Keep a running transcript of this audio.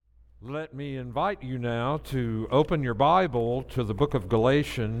Let me invite you now to open your Bible to the book of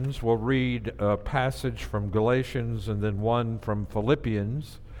Galatians. We'll read a passage from Galatians and then one from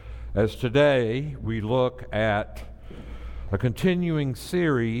Philippians, as today we look at a continuing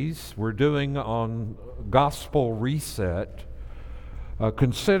series we're doing on Gospel Reset,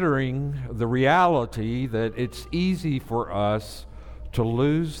 considering the reality that it's easy for us to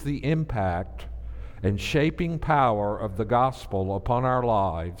lose the impact and shaping power of the gospel upon our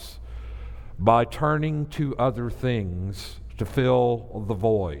lives by turning to other things to fill the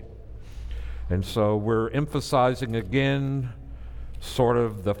void. And so we're emphasizing again sort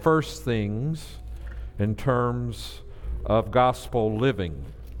of the first things in terms of gospel living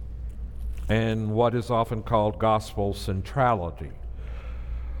and what is often called gospel centrality.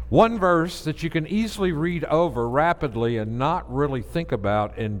 One verse that you can easily read over rapidly and not really think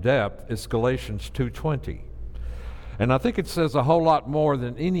about in depth is Galatians 2:20. And I think it says a whole lot more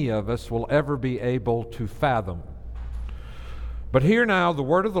than any of us will ever be able to fathom. But hear now the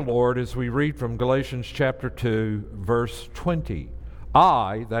word of the Lord as we read from Galatians chapter 2, verse 20.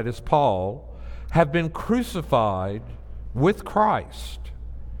 I, that is Paul, have been crucified with Christ.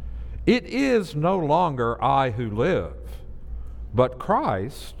 It is no longer I who live, but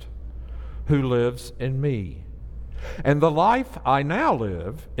Christ who lives in me. And the life I now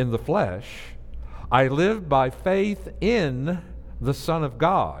live in the flesh, I live by faith in the Son of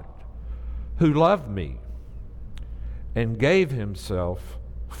God, who loved me and gave himself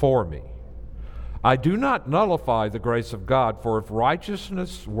for me. I do not nullify the grace of God, for if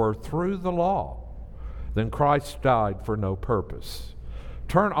righteousness were through the law, then Christ died for no purpose.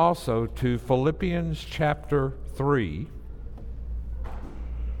 Turn also to Philippians chapter 3,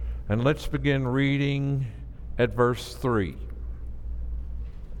 and let's begin reading at verse 3.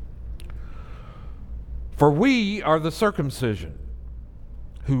 For we are the circumcision,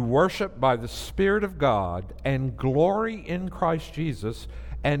 who worship by the Spirit of God and glory in Christ Jesus,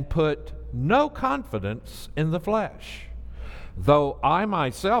 and put no confidence in the flesh, though I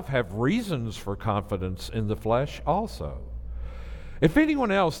myself have reasons for confidence in the flesh also. If anyone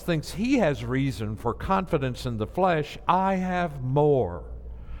else thinks he has reason for confidence in the flesh, I have more.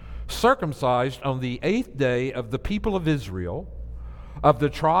 Circumcised on the 8th day of the people of Israel, of the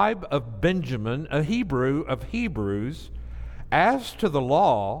tribe of Benjamin, a Hebrew of Hebrews, as to the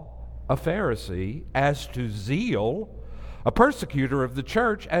law, a Pharisee, as to zeal, a persecutor of the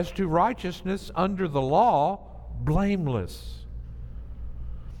church, as to righteousness under the law, blameless.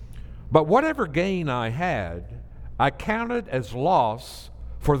 But whatever gain I had, I counted as loss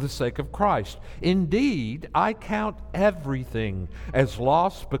for the sake of Christ. Indeed, I count everything as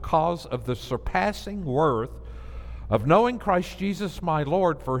loss because of the surpassing worth of knowing Christ Jesus my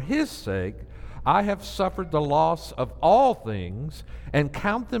Lord. For his sake I have suffered the loss of all things and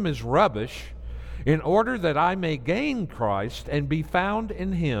count them as rubbish, in order that I may gain Christ and be found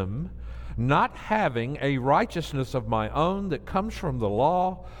in him, not having a righteousness of my own that comes from the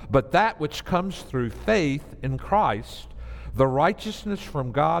law, but that which comes through faith in Christ, the righteousness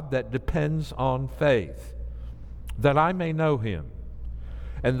from God that depends on faith, that I may know him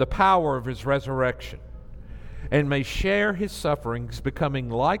and the power of his resurrection, and may share his sufferings, becoming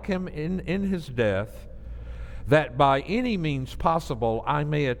like him in his death, that by any means possible I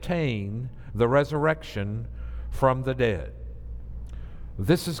may attain the resurrection from the dead.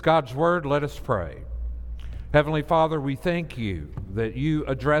 This is God's word. Let us pray. Heavenly Father, we thank you that you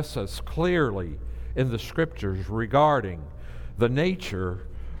address us clearly in the Scriptures regarding the nature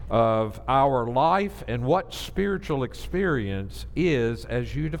of our life and what spiritual experience is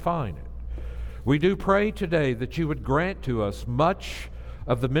as you define it. We do pray today that you would grant to us much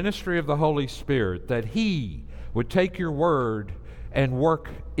of the ministry of the Holy Spirit, that he would take your word and work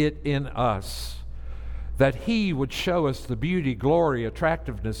it in us, that he would show us the beauty, glory,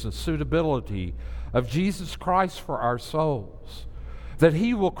 attractiveness, and suitability of Jesus Christ for our souls, that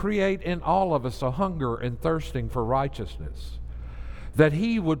he will create in all of us a hunger and thirsting for righteousness, that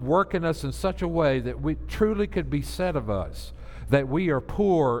he would work in us in such a way that we truly could be said of us that we are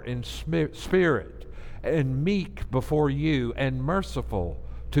poor in spirit and meek before you and merciful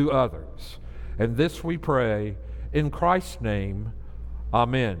to others. And this we pray in Christ's name.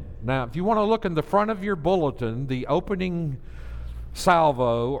 Amen. Now, if you want to look in the front of your bulletin, the opening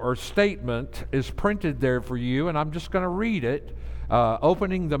salvo or statement is printed there for you, and I'm just going to read it,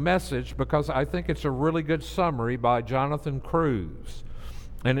 opening the message, because I think it's a really good summary by Jonathan Cruz.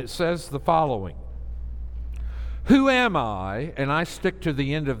 And it says the following: who am I? And I stick to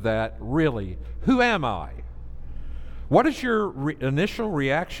the end of that, really. Who am I? What is your initial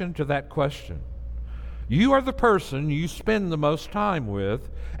reaction to that question? You are the person you spend the most time with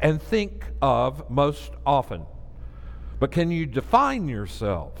and think of most often. But can you define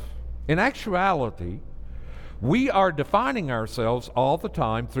yourself? In actuality, we are defining ourselves all the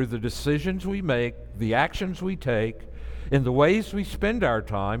time through the decisions we make, the actions we take, in the ways we spend our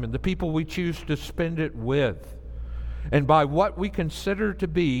time, and the people we choose to spend it with, and by what we consider to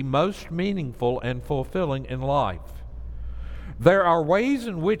be most meaningful and fulfilling in life. There are ways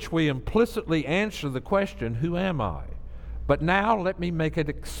in which we implicitly answer the question, who am I? But now let me make it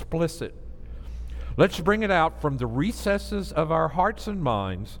explicit. Let's bring it out from the recesses of our hearts and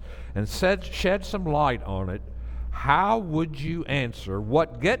minds and shed some light on it. How would you answer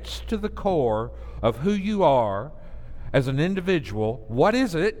what gets to the core of who you are as an individual? What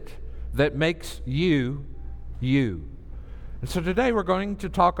is it that makes you, you? And so today we're going to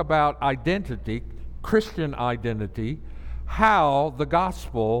talk about identity, Christian identity, how the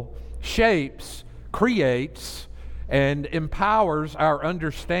gospel shapes, creates, and empowers our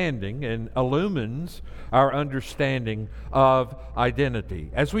understanding and illumines our understanding of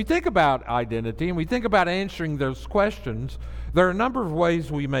identity. As we think about identity and we think about answering those questions, there are a number of ways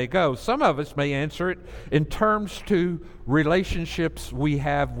we may go. Some of us may answer it in terms to relationships we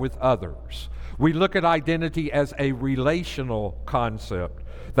have with others. We look at identity as a relational concept.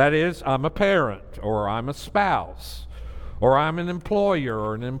 That is, I'm a parent, or I'm a spouse, or I'm an employer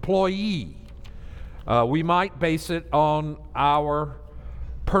or an employee. We might base it on our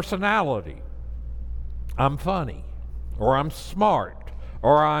personality. I'm funny, or I'm smart,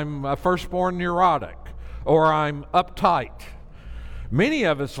 or I'm a firstborn neurotic, or I'm uptight. Many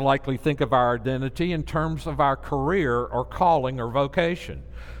of us likely think of our identity in terms of our career or calling or vocation.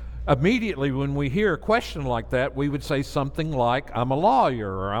 Immediately when we hear a question like that, we would say something like, I'm a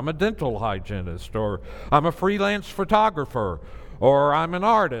lawyer, or I'm a dental hygienist, or I'm a freelance photographer, or I'm an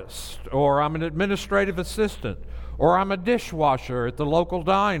artist, or I'm an administrative assistant, or I'm a dishwasher at the local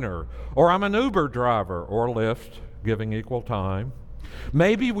diner, or I'm an Uber driver, or Lyft, giving equal time.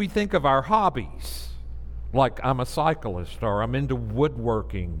 Maybe we think of our hobbies, like I'm a cyclist, or I'm into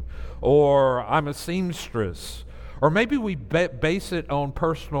woodworking, or I'm a seamstress. Or maybe we base it on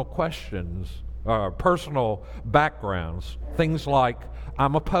personal questions, personal backgrounds, things like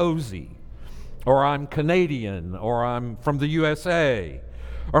I'm a Posey, or I'm Canadian, or I'm from the USA.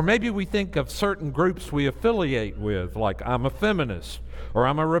 Or maybe we think of certain groups we affiliate with, like I'm a feminist, or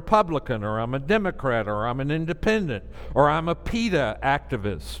I'm a Republican, or I'm a Democrat, or I'm an independent, or I'm a PETA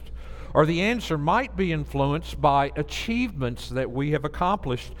activist. Or the answer might be influenced by achievements that we have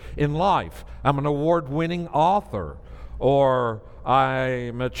accomplished in life. I'm an award-winning author, or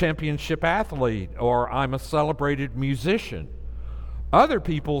I'm a championship athlete, or I'm a celebrated musician. Other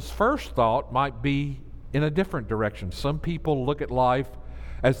people's first thought might be in a different direction. Some people look at life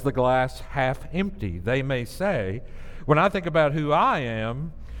as the glass half empty. They may say, when I think about who I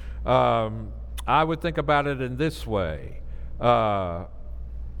am, I would think about it in this way.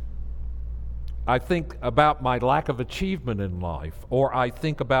 I think about my lack of achievement in life, or I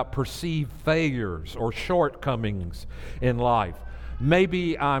think about perceived failures or shortcomings in life.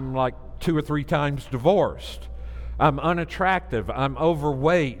 Maybe I'm like 2 or 3 times divorced. I'm unattractive, I'm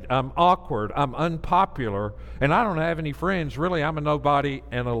overweight, I'm awkward, I'm unpopular, and I don't have any friends. Really, I'm a nobody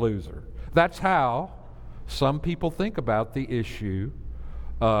and a loser. That's how some people think about the issue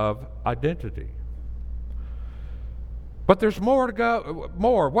of identity. But there's more to go.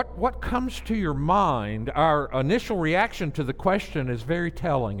 What comes to your mind? Our initial reaction to the question is very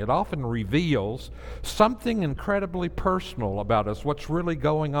telling. It often reveals something incredibly personal about us, what's really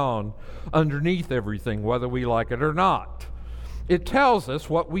going on underneath everything, whether we like it or not. It tells us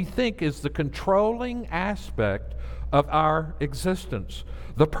what we think is the controlling aspect of our existence,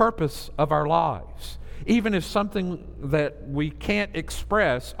 the purpose of our lives. Even if something that we can't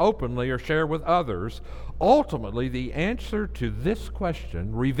express openly or share with others, ultimately the answer to this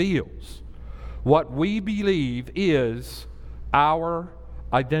question reveals what we believe is our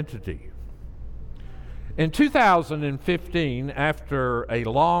identity. In 2015, after a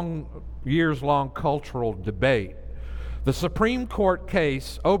years-long cultural debate, the Supreme Court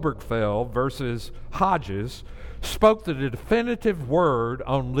case Obergefell versus Hodges spoke the definitive word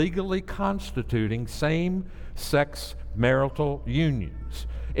on legally constituting same-sex marital unions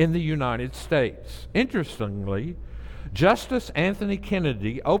in the United States. Interestingly, Justice Anthony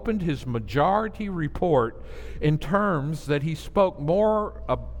Kennedy opened his majority report in terms that he spoke more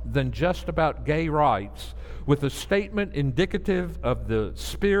than just about gay rights, with a statement indicative of the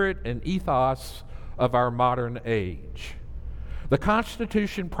spirit and ethos of our modern age. The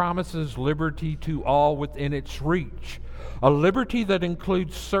Constitution promises liberty to all within its reach, a liberty that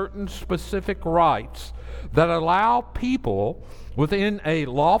includes certain specific rights that allow people within a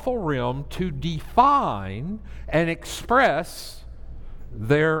lawful realm to define and express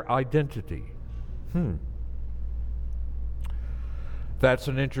their identity. That's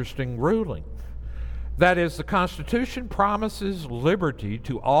an interesting ruling. That is, the Constitution promises liberty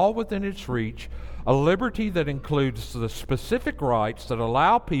to all within its reach, a liberty that includes the specific rights that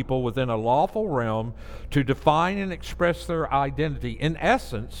allow people within a lawful realm to define and express their identity. In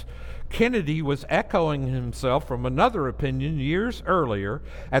essence, Kennedy was echoing himself from another opinion years earlier.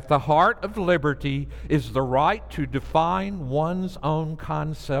 At the heart of liberty is the right to define one's own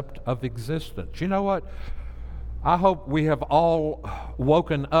concept of existence. You know what? I hope we have all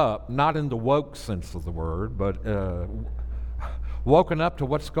woken up, not in the woke sense of the word, but woken up to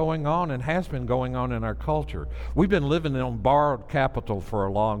what's going on and has been going on in our culture. We've been living on borrowed capital for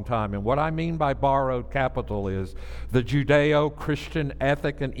a long time, and what I mean by borrowed capital is the Judeo-Christian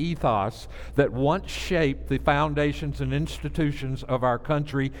ethic and ethos that once shaped the foundations and institutions of our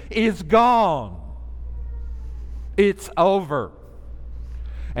country is gone. It's over.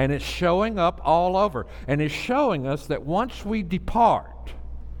 And it's showing up all over. And it's showing us that once we depart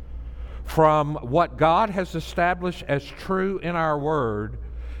from what God has established as true in our Word,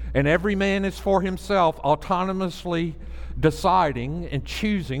 and every man is for himself, autonomously deciding and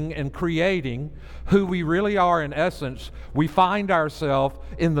choosing and creating who we really are in essence, we find ourselves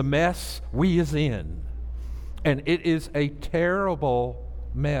in the mess we is in. And it is a terrible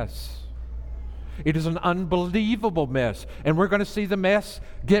mess. It is an unbelievable mess, and we're going to see the mess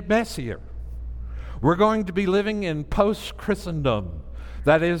get messier. We're going to be living in post-Christendom.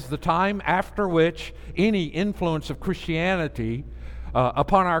 That is the time after which any influence of Christianity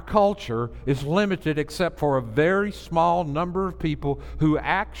upon our culture is limited except for a very small number of people who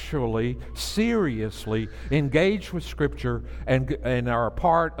actually seriously engage with Scripture and are a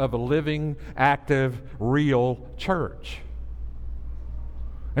part of a living, active, real church.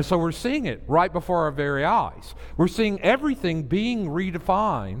 And so we're seeing it right before our very eyes. We're seeing everything being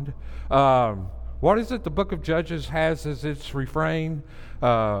redefined. What is it the book of Judges has as its refrain?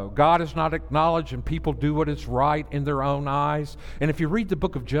 God is not acknowledged and people do what is right in their own eyes. And if you read the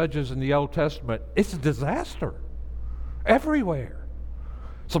book of Judges in the Old Testament, it's a disaster everywhere.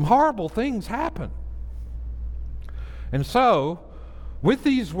 Some horrible things happen. And so, with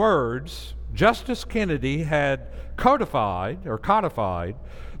these words, Justice Kennedy had codified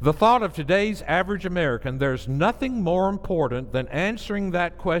the thought of today's average American: there's nothing more important than answering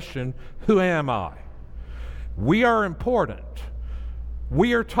that question, who am I? We are important.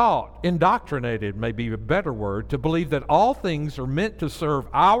 We are taught, indoctrinated may be a better word, to believe that all things are meant to serve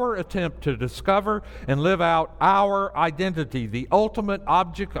our attempt to discover and live out our identity. The ultimate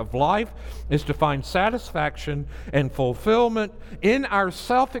object of life is to find satisfaction and fulfillment in our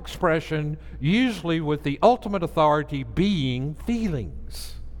self-expression, usually with the ultimate authority being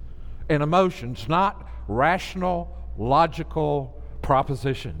feelings and emotions, not rational, logical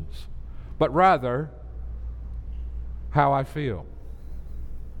propositions, but rather how I feel.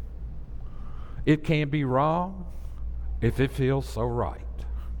 It can't be wrong if it feels so right.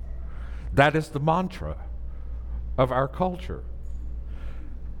 That is the mantra of our culture.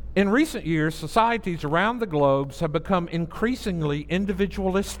 In recent years, societies around the globe have become increasingly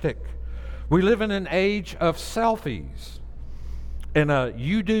individualistic. We live in an age of selfies and a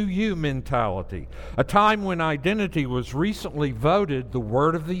you-do-you mentality, a time when identity was recently voted the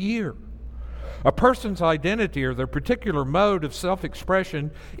word of the year. A person's identity or their particular mode of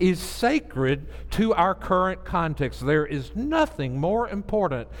self-expression is sacred to our current context. There is nothing more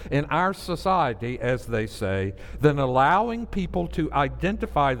important in our society, as they say, than allowing people to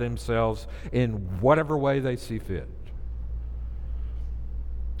identify themselves in whatever way they see fit.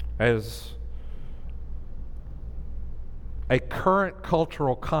 As a current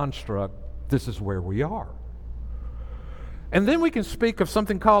cultural construct, this is where we are. And then we can speak of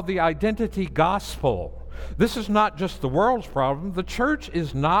something called the identity gospel. This is not just the world's problem. The church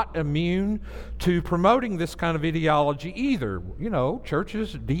is not immune to promoting this kind of ideology either. You know,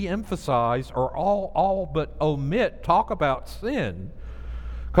 churches de-emphasize or all but omit talk about sin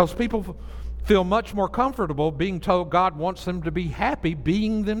because people feel much more comfortable being told God wants them to be happy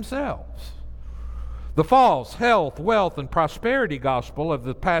being themselves. The false health, wealth, and prosperity gospel of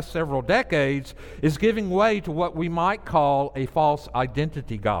the past several decades is giving way to what we might call a false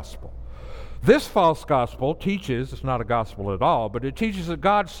identity gospel. This false gospel teaches, it's not a gospel at all, but it teaches that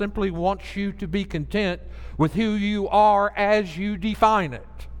God simply wants you to be content with who you are as you define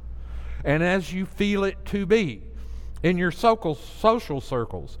it and as you feel it to be. in your social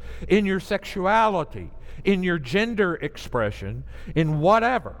circles, in your sexuality, in your gender expression, in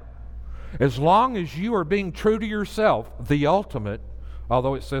whatever. As long as you are being true to yourself, the ultimate,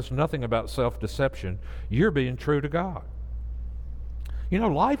 although it says nothing about self-deception, you're being true to God. You know,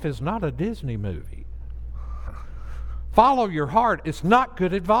 life is not a Disney movie. Follow your heart is not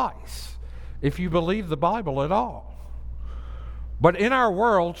good advice if you believe the Bible at all. But in our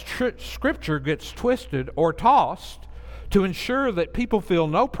world, Scripture gets twisted or tossed to ensure that people feel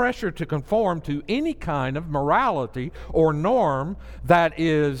no pressure to conform to any kind of morality or norm that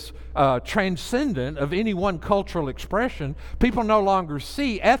is transcendent of any one cultural expression. People no longer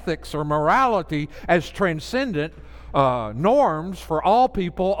see ethics or morality as transcendent norms for all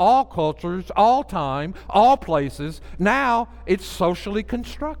people, all cultures, all time, all places. Now it's socially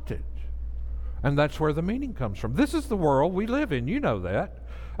constructed. And that's where the meaning comes from. This is the world we live in. You know that.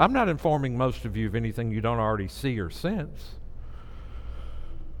 I'm not informing most of you of anything you don't already see or sense.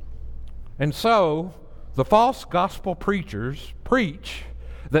 And so, the false gospel preachers preach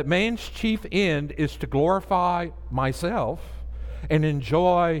that man's chief end is to glorify myself and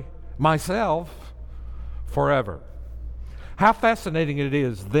enjoy myself forever. How fascinating it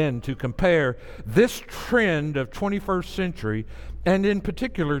is then to compare this trend of 21st century, and in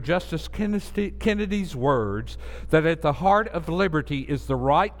particular Justice Kennedy's words that at the heart of liberty is the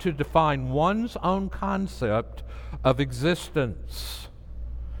right to define one's own concept of existence,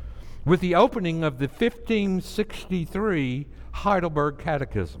 with the opening of the 1563 Heidelberg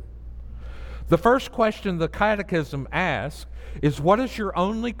Catechism. The first question the Catechism asks is, what is your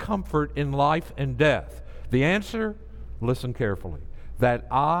only comfort in life and death? The answer, listen carefully, that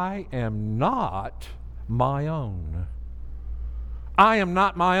I am not my own. I am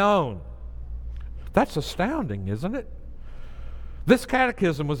not my own. That's astounding, isn't it? This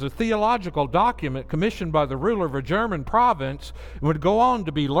catechism was a theological document commissioned by the ruler of a German province and would go on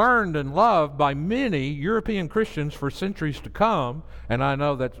to be learned and loved by many European Christians for centuries to come. And I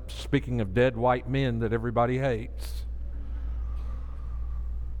know that's speaking of dead white men that everybody hates.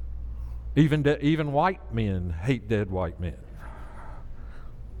 Even white men hate dead white men.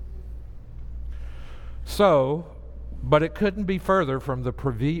 So, but it couldn't be further from the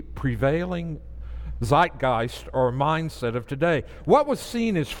prevailing zeitgeist or mindset of today. What was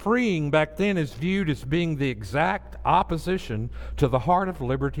seen as freeing back then is viewed as being the exact opposition to the heart of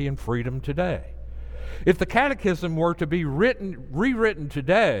liberty and freedom today. If the catechism were to be rewritten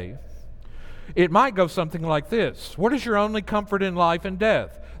today, it might go something like this. What is your only comfort in life and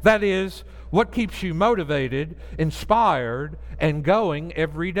death? That is, what keeps you motivated, inspired, and going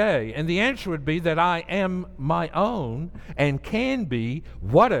every day? And the answer would be that I am my own and can be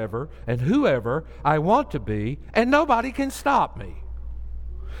whatever and whoever I want to be, and nobody can stop me.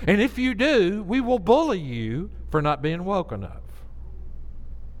 And if you do, we will bully you for not being woke enough.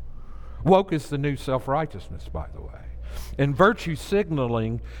 Woke is the new self-righteousness, by the way. And virtue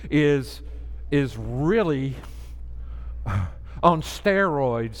signaling is really on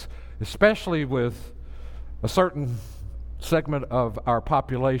steroids, especially with a certain segment of our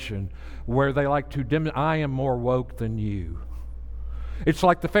population where they like to I am more woke than you. It's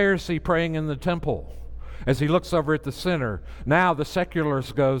like the Pharisee praying in the temple as he looks over at the sinner. Now the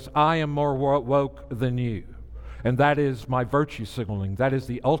secularist goes, I am more woke than you. And that is my virtue signaling. That is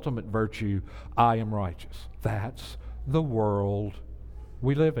the ultimate virtue. I am righteous. That's the world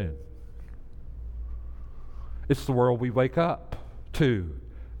we live in. It's the world we wake up to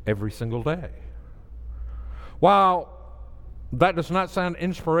every single day. While that does not sound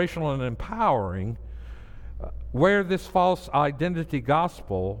inspirational and empowering, where this false identity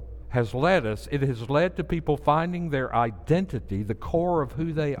gospel has led us, it has led to people finding their identity, the core of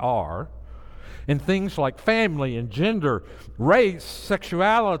who they are, in things like family and gender, race,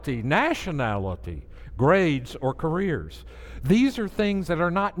 sexuality, nationality, grades, or careers. These are things that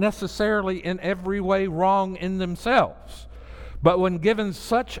are not necessarily in every way wrong in themselves. But when given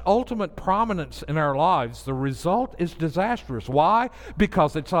such ultimate prominence in our lives, the result is disastrous. Why?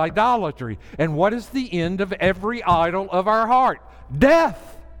 Because it's idolatry. And what is the end of every idol of our heart?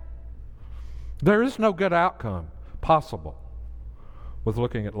 Death. There is no good outcome possible with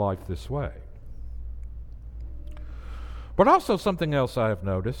looking at life this way. But also something else I have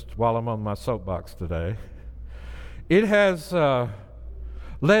noticed while I'm on my soapbox today. It has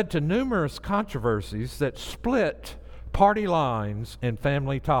led to numerous controversies that split party lines and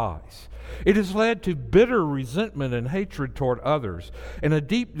family ties. It has led to bitter resentment and hatred toward others, and a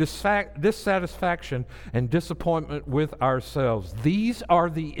deep dissatisfaction and disappointment with ourselves. These are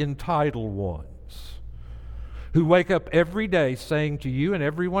the entitled ones who wake up every day saying to you and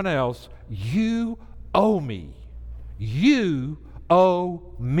everyone else, you owe me. You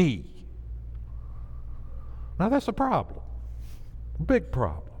owe me. Now that's a problem. Big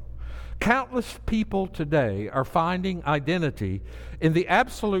problem. Countless people today are finding identity in the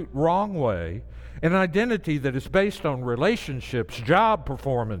absolute wrong way, an identity that is based on relationships, job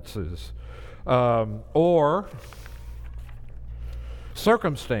performances, or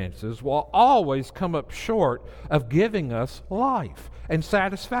circumstances, will always come up short of giving us life and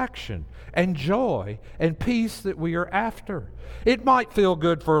satisfaction and joy and peace that we are after. It might feel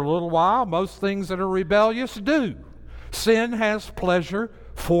good for a little while. Most things that are rebellious do. Sin has pleasure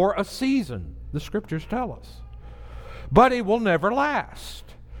for a season, the Scriptures tell us. But it will never last.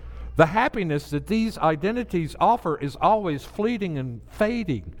 The happiness that these identities offer is always fleeting and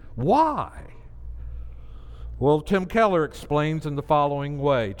fading. Why? Well, Tim Keller explains in the following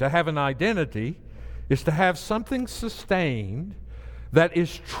way. To have an identity is to have something sustained that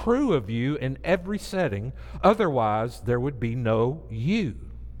is true of you in every setting. Otherwise, there would be no you.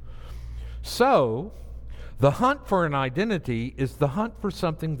 So, the hunt for an identity is the hunt for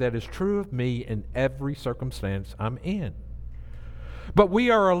something that is true of me in every circumstance I'm in. But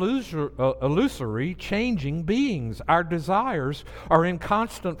we are illusory, changing beings. Our desires are in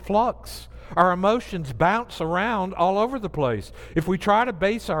constant flux. Our emotions bounce around all over the place. If we try to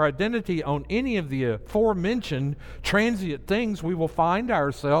base our identity on any of the aforementioned transient things, we will find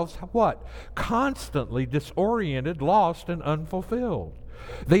ourselves, what? Constantly disoriented, lost, and unfulfilled.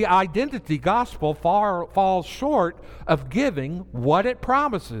 The identity gospel falls short of giving what it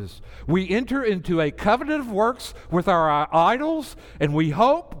promises. We enter into a covenant of works with our idols, and we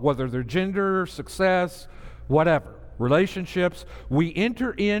hope, whether they're gender, success, whatever, relationships, we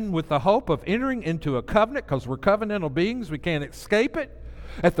enter in with the hope of entering into a covenant because we're covenantal beings. We can't escape it.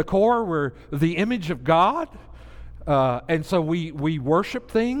 At the core, we're the image of God. And so we worship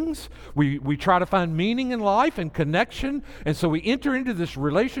things. We try to find meaning in life and connection. And so we enter into this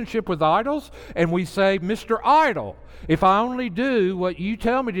relationship with idols, and we say, Mr. Idol, if I only do what you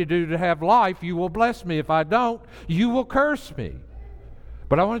tell me to do to have life, you will bless me. If I don't, you will curse me.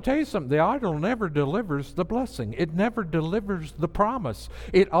 But I want to tell you something. The idol never delivers the blessing. It never delivers the promise.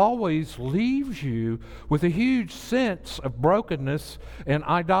 It always leaves you with a huge sense of brokenness and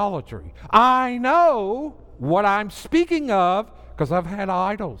idolatry. I know what I'm speaking of because I've had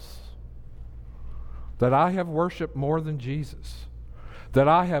idols that I have worshiped more than Jesus, that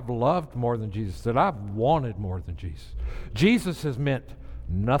I have loved more than Jesus, that I've wanted more than Jesus. Jesus has meant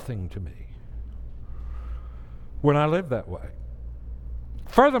nothing to me when I live that way.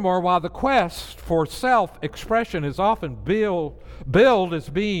 Furthermore, while the quest for self-expression is often billed as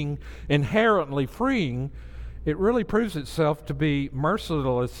being inherently freeing, it really proves itself to be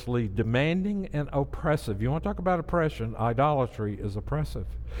mercilessly demanding and oppressive. You want to talk about oppression? Idolatry is oppressive.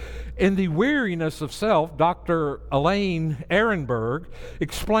 In The Weariness of Self, Dr. Elaine Ehrenberg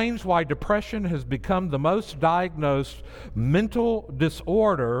explains why depression has become the most diagnosed mental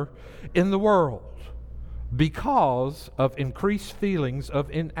disorder in the world because of increased feelings of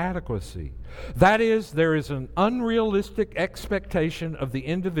inadequacy. That is, there is an unrealistic expectation of the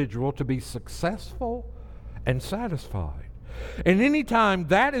individual to be successful and satisfied. And any time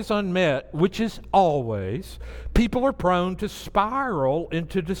that is unmet, which is always, people are prone to spiral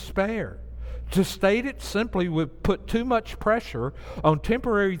into despair. To state it simply would put too much pressure on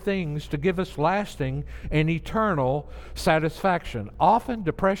temporary things to give us lasting and eternal satisfaction. Often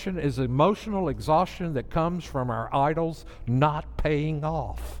depression is emotional exhaustion that comes from our idols not paying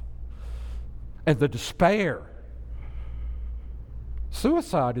off. And the despair.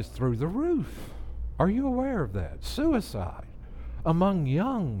 Suicide is through the roof. Are you aware of that? Suicide among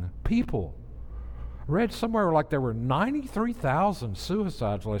young people. I read somewhere like there were 93,000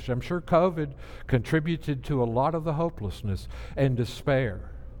 suicides last year. I'm sure COVID contributed to a lot of the hopelessness and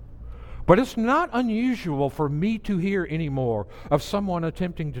despair. But it's not unusual for me to hear anymore of someone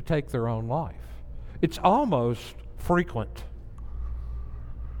attempting to take their own life. It's almost frequent.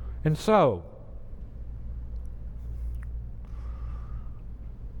 And so,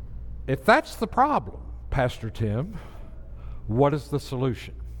 if that's the problem, Pastor Tim, what is the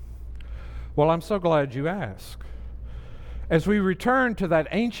solution? Well, I'm so glad you asked. As we return to that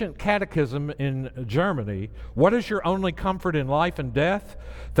ancient catechism in Germany, what is your only comfort in life and death?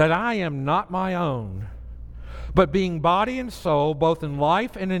 That I am not my own, but being body and soul, both in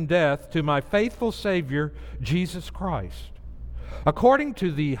life and in death, to my faithful Savior, Jesus Christ. According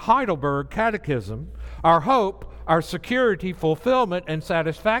to the Heidelberg Catechism, our hope, our security, fulfillment, and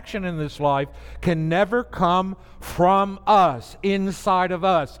satisfaction in this life can never come from us, inside of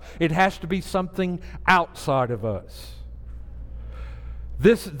us. It has to be something outside of us.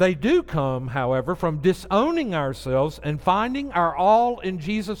 They do come, however, from disowning ourselves and finding our all in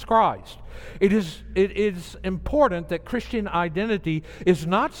Jesus Christ. It is important that Christian identity is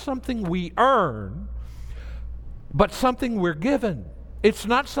not something we earn, but something we're given. It's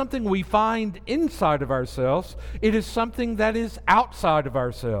not something we find inside of ourselves. It is something that is outside of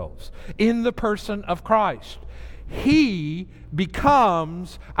ourselves, in the person of Christ. He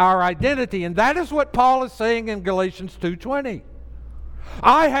becomes our identity, and that is what Paul is saying in Galatians 2:20.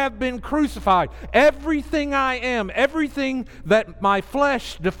 I have been crucified. Everything I am, everything that my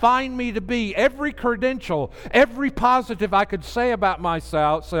flesh defined me to be, every credential, every positive I could say about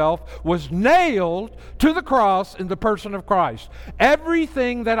myself was nailed to the cross in the person of Christ.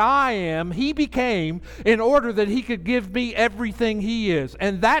 Everything that I am, He became in order that He could give me everything He is.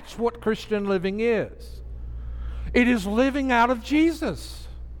 And that's what Christian living is. It is living out of Jesus.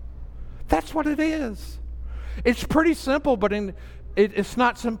 That's what it is. It's pretty simple, but it's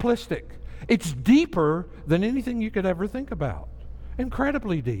not simplistic. It's deeper than anything you could ever think about.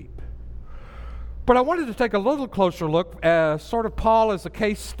 Incredibly deep. But I wanted to take a little closer look at sort of Paul as a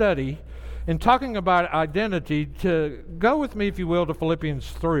case study in talking about identity. To go with me, if you will, to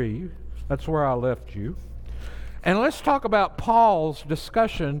Philippians 3. That's where I left you. And let's talk about Paul's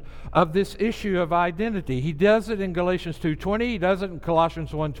discussion of this issue of identity. He does it in Galatians 2:20. He does it in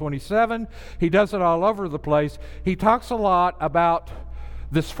Colossians 1:27. He does it all over the place. He talks a lot about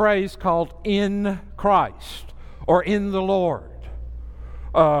this phrase called in Christ, or in the Lord,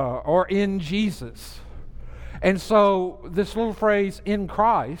 or in Jesus. And so this little phrase, in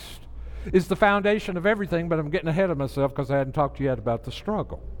Christ, is the foundation of everything, but I'm getting ahead of myself because I hadn't talked to you yet about the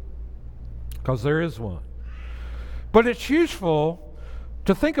struggle, because there is one. But it's useful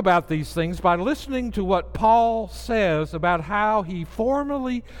to think about these things by listening to what Paul says about how he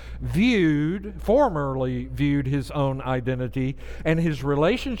formerly viewed his own identity and his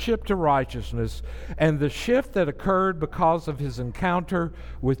relationship to righteousness, and the shift that occurred because of his encounter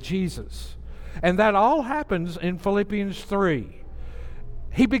with Jesus. And that all happens in Philippians 3.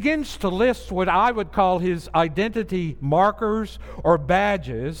 He begins to list what I would call his identity markers or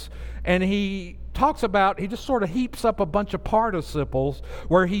badges, and he just sort of heaps up a bunch of participles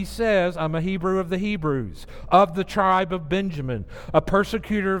where he says, I'm a Hebrew of the Hebrews, of the tribe of Benjamin, a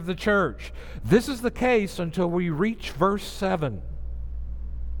persecutor of the church. This is the case until we reach verse 7,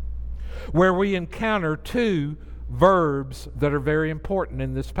 where we encounter two verbs that are very important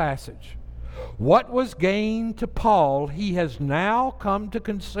in this passage. What was gained to Paul, he has now come to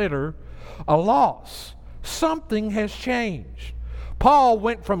consider a loss. Something has changed. Paul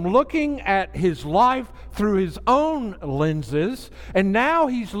went from looking at his life through his own lenses, and now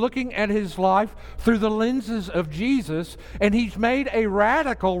he's looking at his life through the lenses of Jesus, and he's made a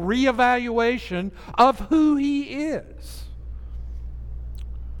radical reevaluation of who he is.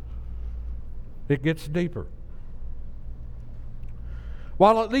 It gets deeper.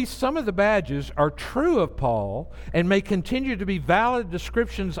 While at least some of the badges are true of Paul and may continue to be valid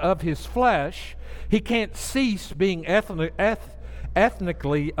descriptions of his flesh, he can't cease being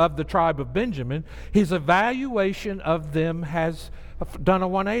ethnically of the tribe of Benjamin. His evaluation of them has done a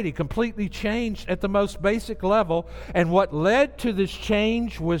 180, completely changed at the most basic level, and what led to this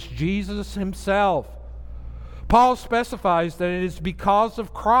change was Jesus himself. Paul specifies that it is because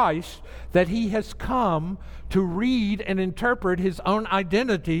of Christ that he has come to read and interpret his own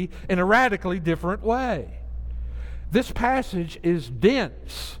identity in a radically different way. This passage is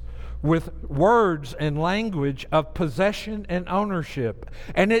dense with words and language of possession and ownership,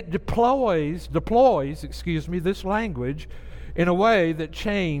 and it deploys this language in a way that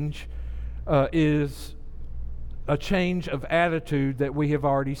change is a change of attitude that we have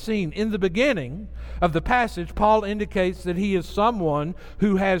already seen. In the beginning of the passage, Paul indicates that he is someone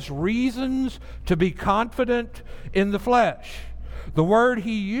who has reasons to be confident in the flesh. The word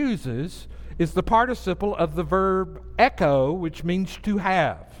he uses is the participle of the verb echo, which means to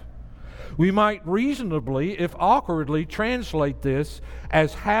have. We might reasonably, if awkwardly, translate this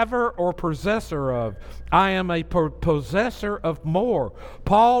as haver or possessor of. I am a possessor of more.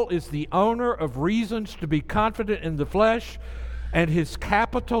 Paul is the owner of reasons to be confident in the flesh, and his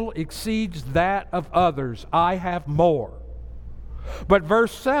capital exceeds that of others. I have more. But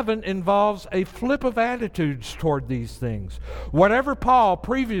verse 7 involves a flip of attitudes toward these things. Whatever Paul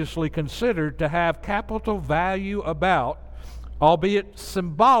previously considered to have capital value about, albeit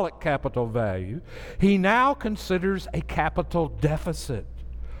symbolic capital value, he now considers a capital deficit.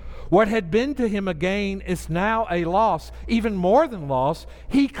 What had been to him a gain is now a loss. Even more than loss,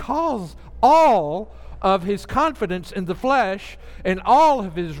 he calls all of his confidence in the flesh and all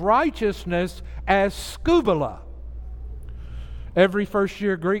of his righteousness as scubala. Every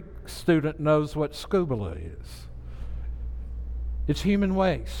first-year Greek student knows what scubala is. It's human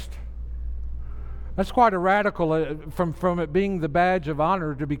waste. That's quite a radical, from it being the badge of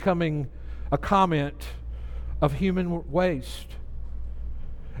honor to becoming a comment of human waste.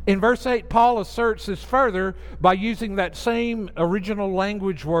 In verse 8, Paul asserts this further by using that same original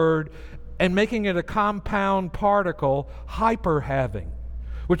language word and making it a compound particle, hyper-having,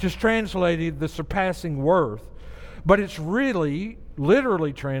 which is translated the surpassing worth. But it's really,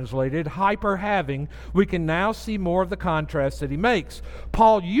 literally translated, hyper-having. We can now see more of the contrast that he makes.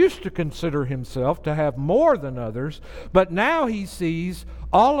 Paul used to consider himself to have more than others, but now he sees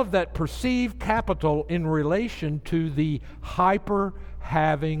all of that perceived capital in relation to the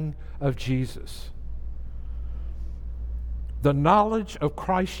hyper-having of Jesus. The knowledge of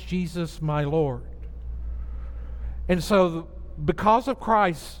Christ Jesus my Lord. And so, because of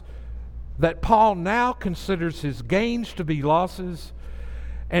Christ, that Paul now considers his gains to be losses,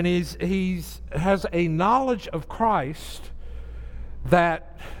 and he has a knowledge of Christ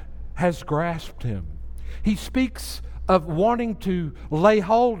that has grasped him. He speaks of wanting to lay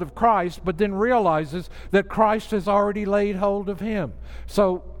hold of Christ, but then realizes that Christ has already laid hold of him.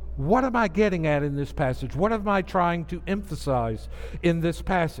 So what am I getting at in this passage? What am I trying to emphasize in this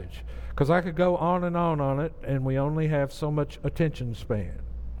passage? Because I could go on it, and we only have so much attention span.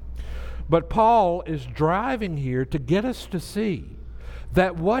 But Paul is driving here to get us to see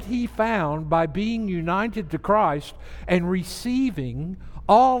that what he found by being united to Christ and receiving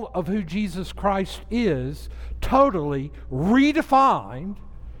all of who Jesus Christ is, totally redefined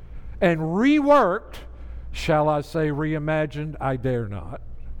and reworked, shall I say reimagined? I dare not.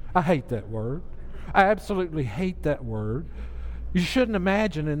 I hate that word. I absolutely hate that word. You shouldn't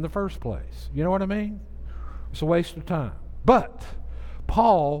imagine in the first place. You know what I mean? It's a waste of time. But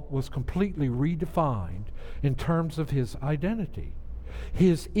Paul was completely redefined in terms of his identity.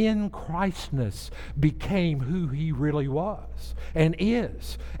 His in Christness became who he really was and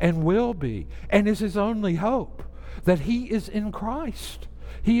is and will be and is his only hope, that he is in Christ.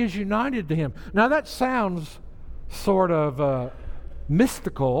 He is united to him. Now that sounds sort of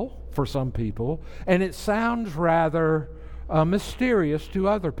mystical for some people, and it sounds rather mysterious to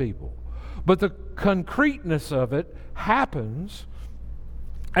other people. But the concreteness of it happens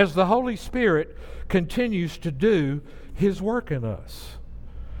as the Holy Spirit continues to do his work in us.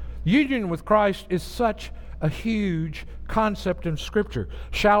 Union with Christ is such a huge concept in Scripture.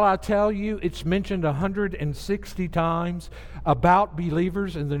 Shall I tell you, it's mentioned 160 times about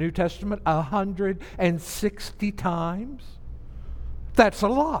believers in the New Testament? 160 times? That's a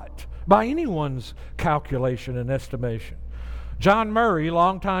lot by anyone's calculation and estimation. John Murray,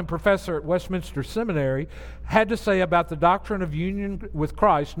 longtime professor at Westminster Seminary, had to say about the doctrine of union with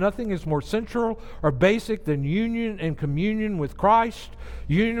Christ, nothing is more central or basic than union and communion with Christ.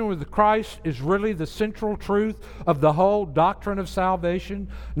 Union with Christ is really the central truth of the whole doctrine of salvation,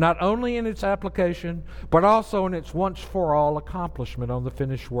 not only in its application, but also in its once-for-all accomplishment on the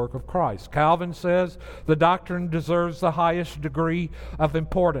finished work of Christ. Calvin says the doctrine deserves the highest degree of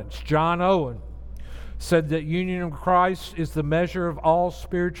importance. John Owen said that union with Christ is the measure of all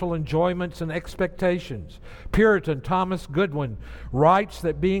spiritual enjoyments and expectations. Puritan Thomas Goodwin writes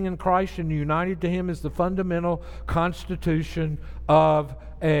that being in Christ and united to him is the fundamental constitution of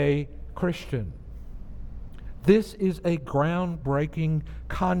a Christian. This is a groundbreaking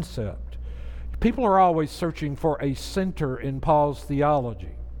concept. People are always searching for a center in Paul's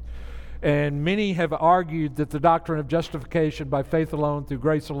theology. And many have argued that the doctrine of justification by faith alone, through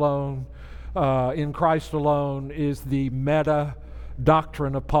grace alone, in Christ alone is the meta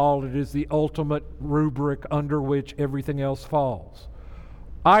doctrine of Paul. It is the ultimate rubric under which everything else falls.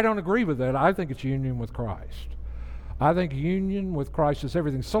 I don't agree with that. I think it's union with Christ. I think union with Christ is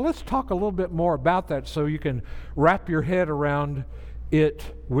everything. So let's talk a little bit more about that so you can wrap your head around it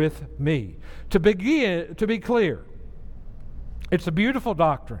with me. To be clear, it's a beautiful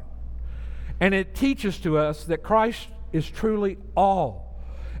doctrine, and it teaches to us that Christ is truly all.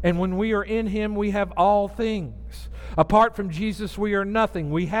 And when we are in him, we have all things. Apart from Jesus, we are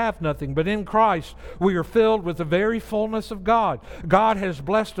nothing. We have nothing. But in Christ, we are filled with the very fullness of God. God has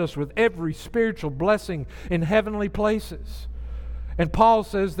blessed us with every spiritual blessing in heavenly places. And Paul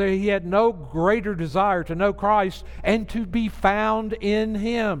says that he had no greater desire to know Christ and to be found in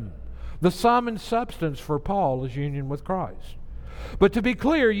him. The sum and substance for Paul is union with Christ. But to be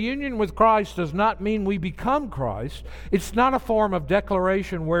clear, union with Christ does not mean we become Christ. It's not a form of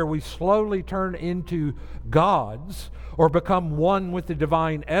declaration where we slowly turn into gods or become one with the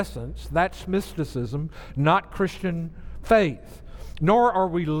divine essence. That's mysticism, not Christian faith. nor are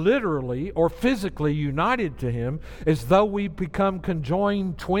we literally or physically united to Him as though we become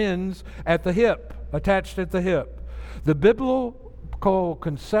conjoined twins at the hip, attached at the hip. The biblical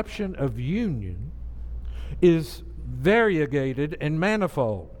conception of union is variegated and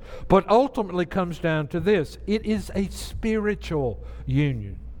manifold, but ultimately comes down to this: it is a spiritual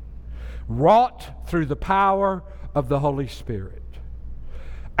union, wrought through the power of the Holy Spirit.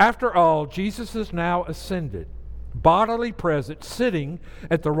 After all, Jesus is now ascended, bodily present, sitting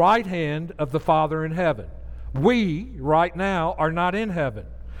at the right hand of the Father in heaven. We, right now, are not in heaven.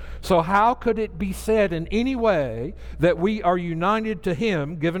 So how could it be said in any way that we are united to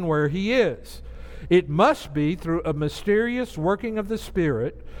Him, given where He is? It must be through a mysterious working of the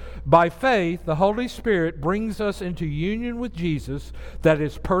Spirit. By faith, the Holy Spirit brings us into union with Jesus that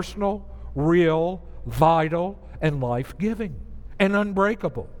is personal, real, vital, and life-giving, and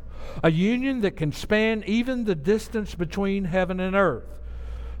unbreakable. A union that can span even the distance between heaven and earth.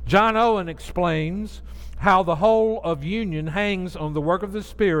 John Owen explains how the whole of union hangs on the work of the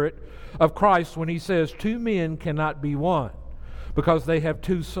Spirit of Christ when he says, two men cannot be one because they have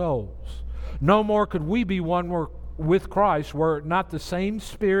two souls. No more could we be one with Christ were it not the same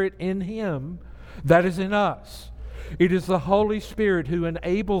Spirit in Him that is in us. It is the Holy Spirit who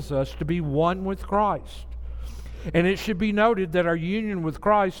enables us to be one with Christ. And it should be noted that our union with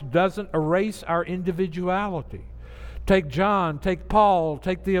Christ doesn't erase our individuality. Take John, take Paul,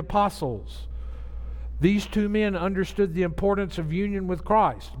 take the apostles. These two men understood the importance of union with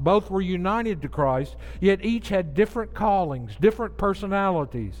Christ. Both were united to Christ, yet each had different callings, different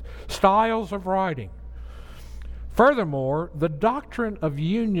personalities, styles of writing. Furthermore, the doctrine of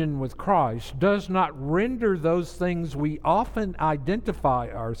union with Christ does not render those things we often identify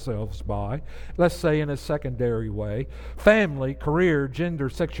ourselves by, let's say in a secondary way, family, career, gender,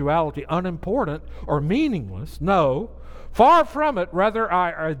 sexuality, unimportant or meaningless. No, far from it. Rather,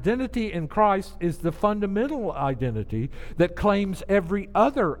 our identity in Christ is the fundamental identity that claims every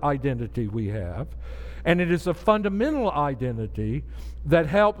other identity we have, and it is a fundamental identity that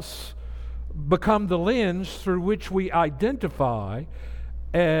helps become the lens through which we identify,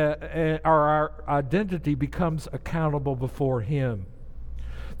 our identity becomes accountable before Him.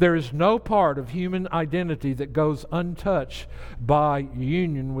 There is no part of human identity that goes untouched by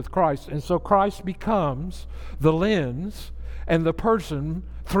union with Christ. And so Christ becomes the lens and the person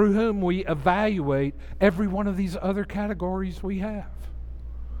through whom we evaluate every one of these other categories we have.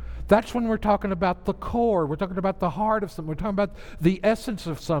 That's when we're talking about the core. We're talking about the heart of something. We're talking about the essence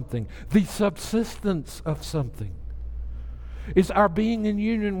of something, the subsistence of something. It's our being in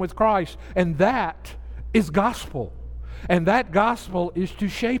union with Christ. And that is gospel. And that gospel is to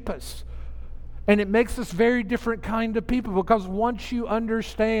shape us. And it makes us very different kind of people, because once you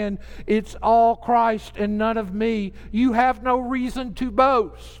understand it's all Christ and none of me, you have no reason to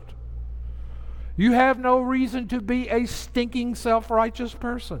boast. You have no reason to be a stinking self-righteous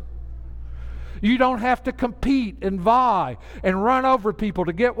person. You don't have to compete and vie and run over people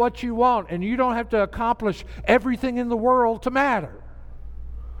to get what you want, and you don't have to accomplish everything in the world to matter.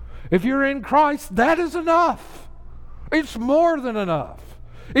 If you're in Christ, that is enough. It's more than enough.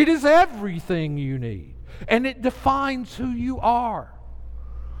 It is everything you need, and it defines who you are.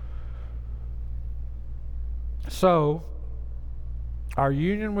 So, our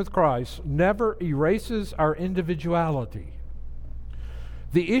union with Christ never erases our individuality.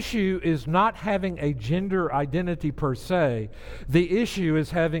 The issue is not having a gender identity per se. The issue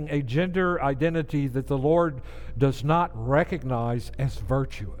is having a gender identity that the Lord does not recognize as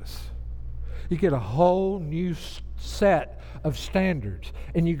virtuous. You get a whole new set of standards,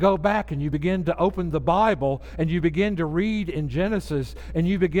 and you go back and you begin to open the Bible and you begin to read in Genesis, and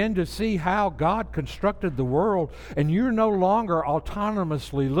you begin to see how God constructed the world, and you're no longer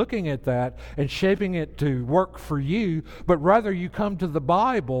autonomously looking at that and shaping it to work for you, but rather you come to the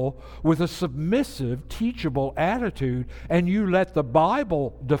Bible with a submissive, teachable attitude, and you let the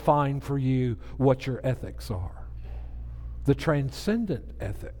Bible define for you what your ethics are. The transcendent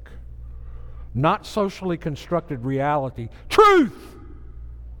ethic. Not socially constructed reality. Truth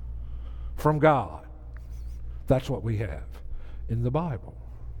from God. That's what we have in the Bible.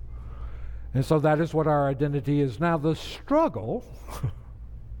 And so that is what our identity is. Now, the struggle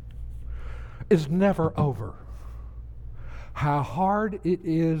is never over. How hard it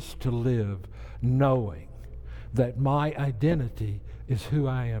is to live knowing that my identity is who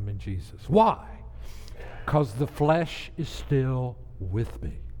I am in Jesus. Why? Because the flesh is still with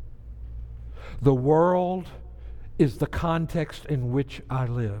me. The world is the context in which I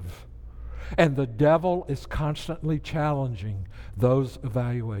live. And the devil is constantly challenging those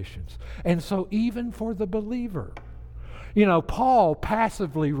evaluations. And so even for the believer, Paul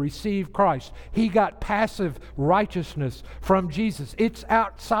passively received Christ. He got passive righteousness from Jesus. It's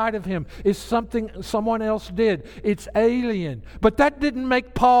outside of him. It's something someone else did. It's alien. But that didn't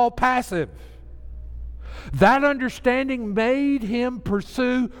make Paul passive. That understanding made him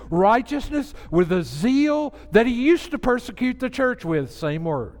pursue righteousness with a zeal that he used to persecute the church with. Same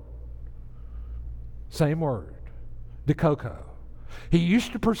word. Same word. Dikoko. He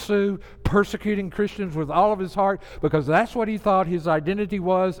used to pursue persecuting Christians with all of his heart because that's what he thought his identity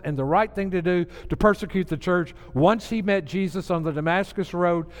was and the right thing to do, to persecute the church. Once he met Jesus on the Damascus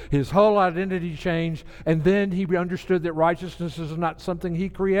Road, his whole identity changed, and then he understood that righteousness is not something he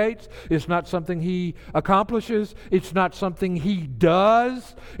creates, it's not something he accomplishes, it's not something he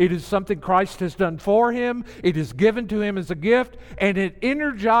does, it is something Christ has done for him, it is given to him as a gift, and it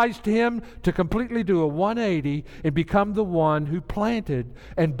energized him to completely do a 180 and become the one who planted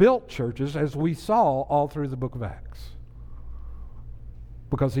and built churches, as we saw all through the book of Acts,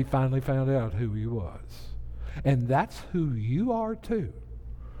 because he finally found out who he was. And that's who you are too,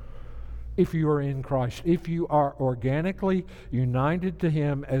 if you are in Christ. If you are organically united to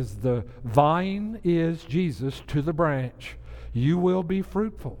him as the vine is Jesus to the branch, you will be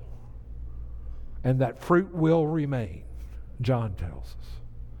fruitful, and that fruit will remain, John tells us.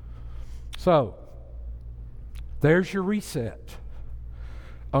 So there's your reset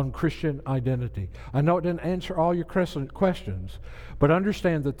on Christian identity. I know it didn't answer all your questions, but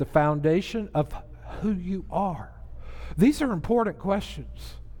understand that the foundation of who you are, these are important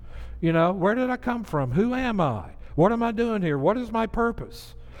questions. Where did I come from? Who am I? What am I doing here? What is my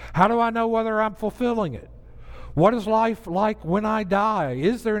purpose? How do I know whether I'm fulfilling it? What is life like when I die?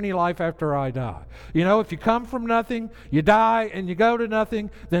 Is there any life after I die? If you come from nothing, you die, and you go to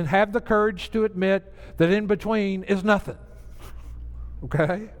nothing, then have the courage to admit that in between is nothing.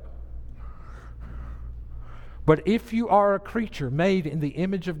 Okay? But if you are a creature made in the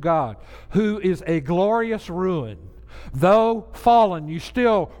image of God, who is a glorious ruin, though fallen, you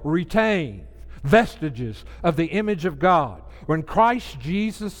still retain vestiges of the image of God. When Christ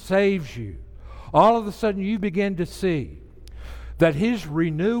Jesus saves you, all of a sudden you begin to see that his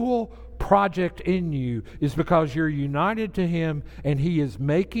renewal project in you is because you're united to him, and he is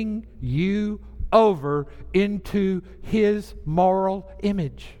making you over into his moral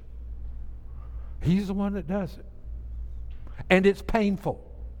image. He's the one that does it. And it's painful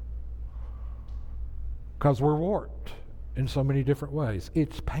because we're warped in so many different ways.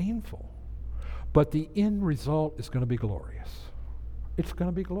 It's painful. But the end result is going to be glorious. It's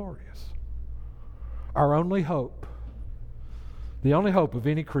going to be glorious. Our only hope, the only hope of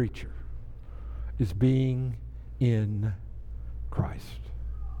any creature, is being in Christ.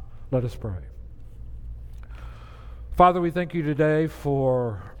 Let us pray. Father, we thank you today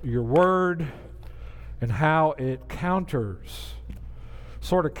for your word and how it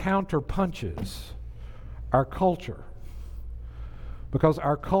counterpunches our culture. Because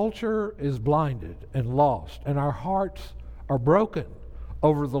our culture is blinded and lost, and our hearts are broken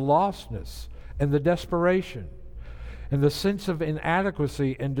over the lostness and the desperation and the sense of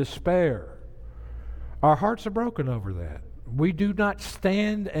inadequacy and despair. Our hearts are broken over that. We do not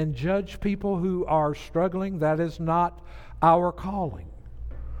stand and judge people who are struggling. That is not our calling.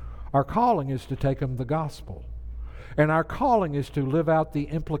 Our calling is to take them the gospel. And our calling is to live out the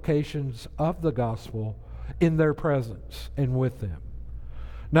implications of the gospel in their presence and with them.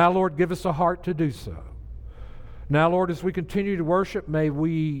 Now, Lord, give us a heart to do so. Now, Lord, as we continue to worship, may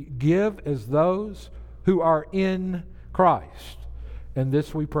we give as those who are in Christ. And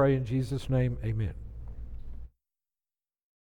this we pray in Jesus' name, amen.